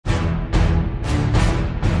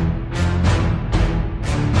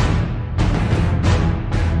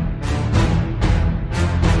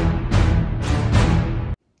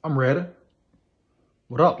I'm ready.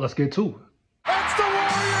 What up? Let's get to it. It's the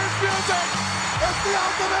Warriors music. It's the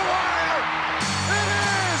Ultimate Warrior. It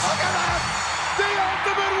is. Look at that. The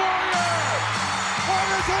Ultimate Warrior. What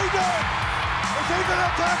is he doing? Is he going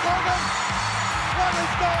to attack Hogan? What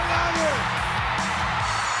is going on here?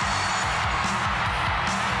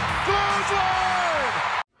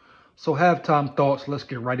 Clothesline. So halftime thoughts. Let's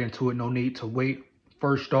get right into it. No need to wait.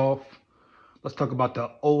 First off, let's talk about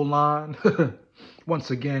the O-line.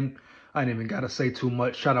 Once again, I ain't even got to say too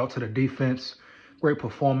much. Shout out to the defense. Great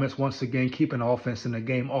performance. Once again, keeping the offense in the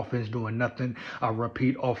game. Offense doing nothing. I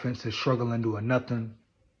repeat, offense is struggling, doing nothing.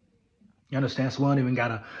 You understand? So we don't even got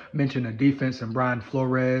to mention the defense and Brian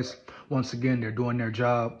Flores. Once again, they're doing their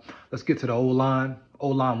job. Let's get to the O-line.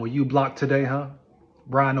 O-line, will you block today, huh?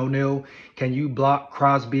 Brian O'Neill, can you block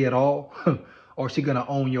Crosby at all? Or is he going to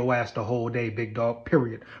own your ass the whole day, big dog?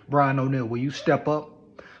 Period. Brian O'Neill, will you step up?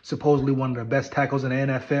 Supposedly one of the best tackles in the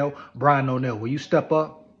NFL. Brian O'Neill, will you step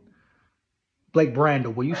up? Blake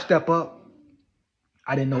Brandel, will you step up?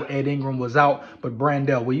 I didn't know Ed Ingram was out, but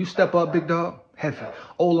Brandel, will you step up, big dog? Heavy.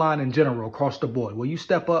 O-line in general, across the board. Will you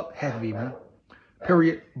step up? Heavy, man.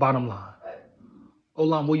 Period. Bottom line.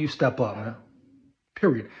 O-line, will you step up, man?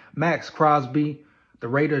 Period. Max Crosby, the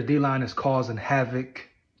Raiders D-line is causing havoc.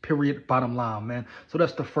 Period. Bottom line, man. So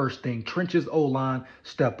that's the first thing. Trenches, O-line,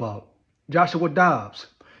 step up. Joshua Dobbs,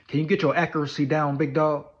 can you get your accuracy down, big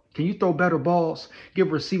dog? Can you throw better balls?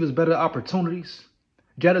 Give receivers better opportunities?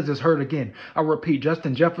 Jettas is hurt again. I repeat,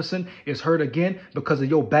 Justin Jefferson is hurt again because of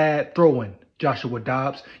your bad throwing, Joshua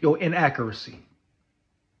Dobbs, your inaccuracy.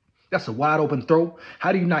 That's a wide open throw.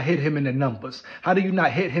 How do you not hit him in the numbers? How do you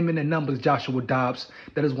not hit him in the numbers, Joshua Dobbs?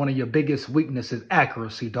 That is one of your biggest weaknesses,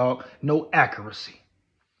 accuracy, dog. No accuracy.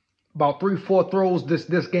 About 3-4 throws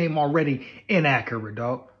this game already inaccurate,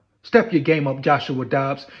 dog. Step your game up, Joshua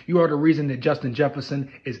Dobbs. You are the reason that Justin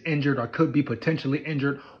Jefferson is injured or could be potentially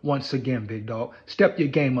injured once again, big dog. Step your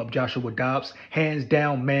game up, Joshua Dobbs. Hands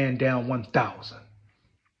down, man down, 1,000.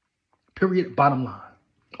 Period. Bottom line.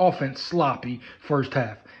 Offense sloppy first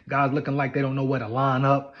half. Guys looking like they don't know where to line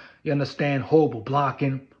up. You understand? Horrible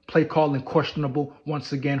blocking. Play calling questionable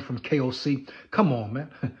once again from KOC. Come on,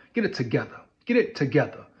 man. Get it together. Get it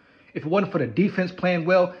together. If it wasn't for the defense playing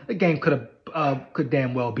well, the game could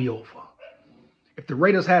damn well be over. If the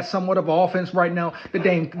Raiders had somewhat of an offense right now, the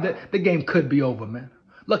game could be over, man.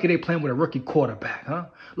 Lucky they playing with a rookie quarterback, huh?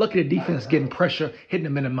 Lucky the defense getting pressure, hitting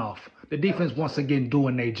them in the mouth. The defense once again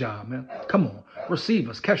doing their job, man. Come on.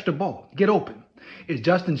 Receivers, catch the ball. Get open. Is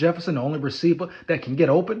Justin Jefferson the only receiver that can get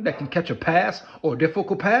open, that can catch a pass or a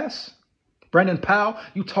difficult pass? Brandon Powell,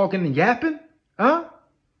 you talking and yapping? Huh?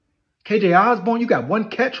 KJ Osborne, you got one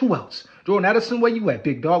catch. Who else? Jordan Addison, where you at,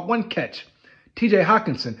 big dog? One catch. TJ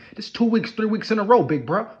Hawkinson, this 2 weeks, 3 weeks in a row, big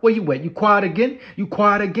bro. Where you at? You quiet again? You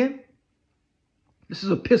quiet again? This is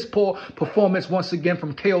a piss poor performance once again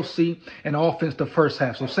from KOC and offense the first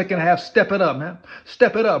half. So second half, step it up, man.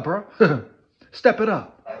 Step it up, bro. Step it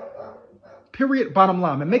up. Period. Bottom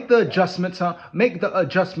line, man. Make the adjustments, huh? Make the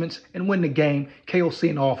adjustments and win the game. KOC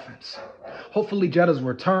and offense. Hopefully Jettas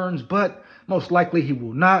returns, but most likely he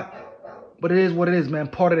will not. But it is what it is, man.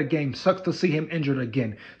 Part of the game. Sucks to see him injured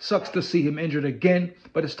again. Sucks to see him injured again.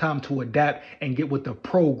 But it's time to adapt and get with the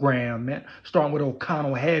program, man. Starting with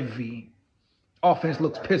O'Connell heavy. Offense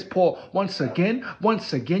looks piss poor. Once again,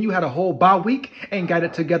 you had a whole bye week. Ain't got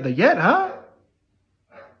it together yet, huh?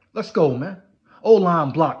 Let's go, man. O-line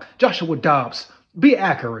block. Joshua Dobbs. Be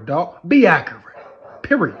accurate, dog. Be accurate.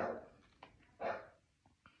 Period.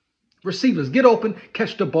 Receivers, get open.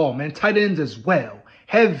 Catch the ball, man. Tight ends as well.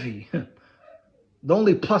 Heavy. The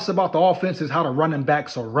only plus about the offense is how the running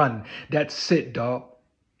backs are running. That's it, dog.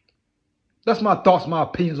 That's my thoughts, my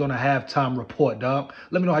opinions on the halftime report, dog.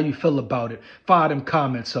 Let me know how you feel about it. Fire them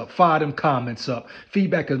comments up. Fire them comments up.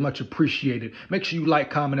 Feedback is much appreciated. Make sure you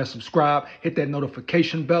like, comment, and subscribe. Hit that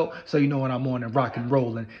notification bell so you know when I'm on and rock and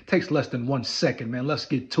rolling. Takes less than 1 second, man. Let's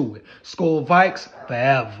get to it. SKOL Vikes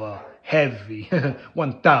forever. Heavy.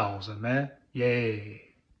 1,000, man. Yay.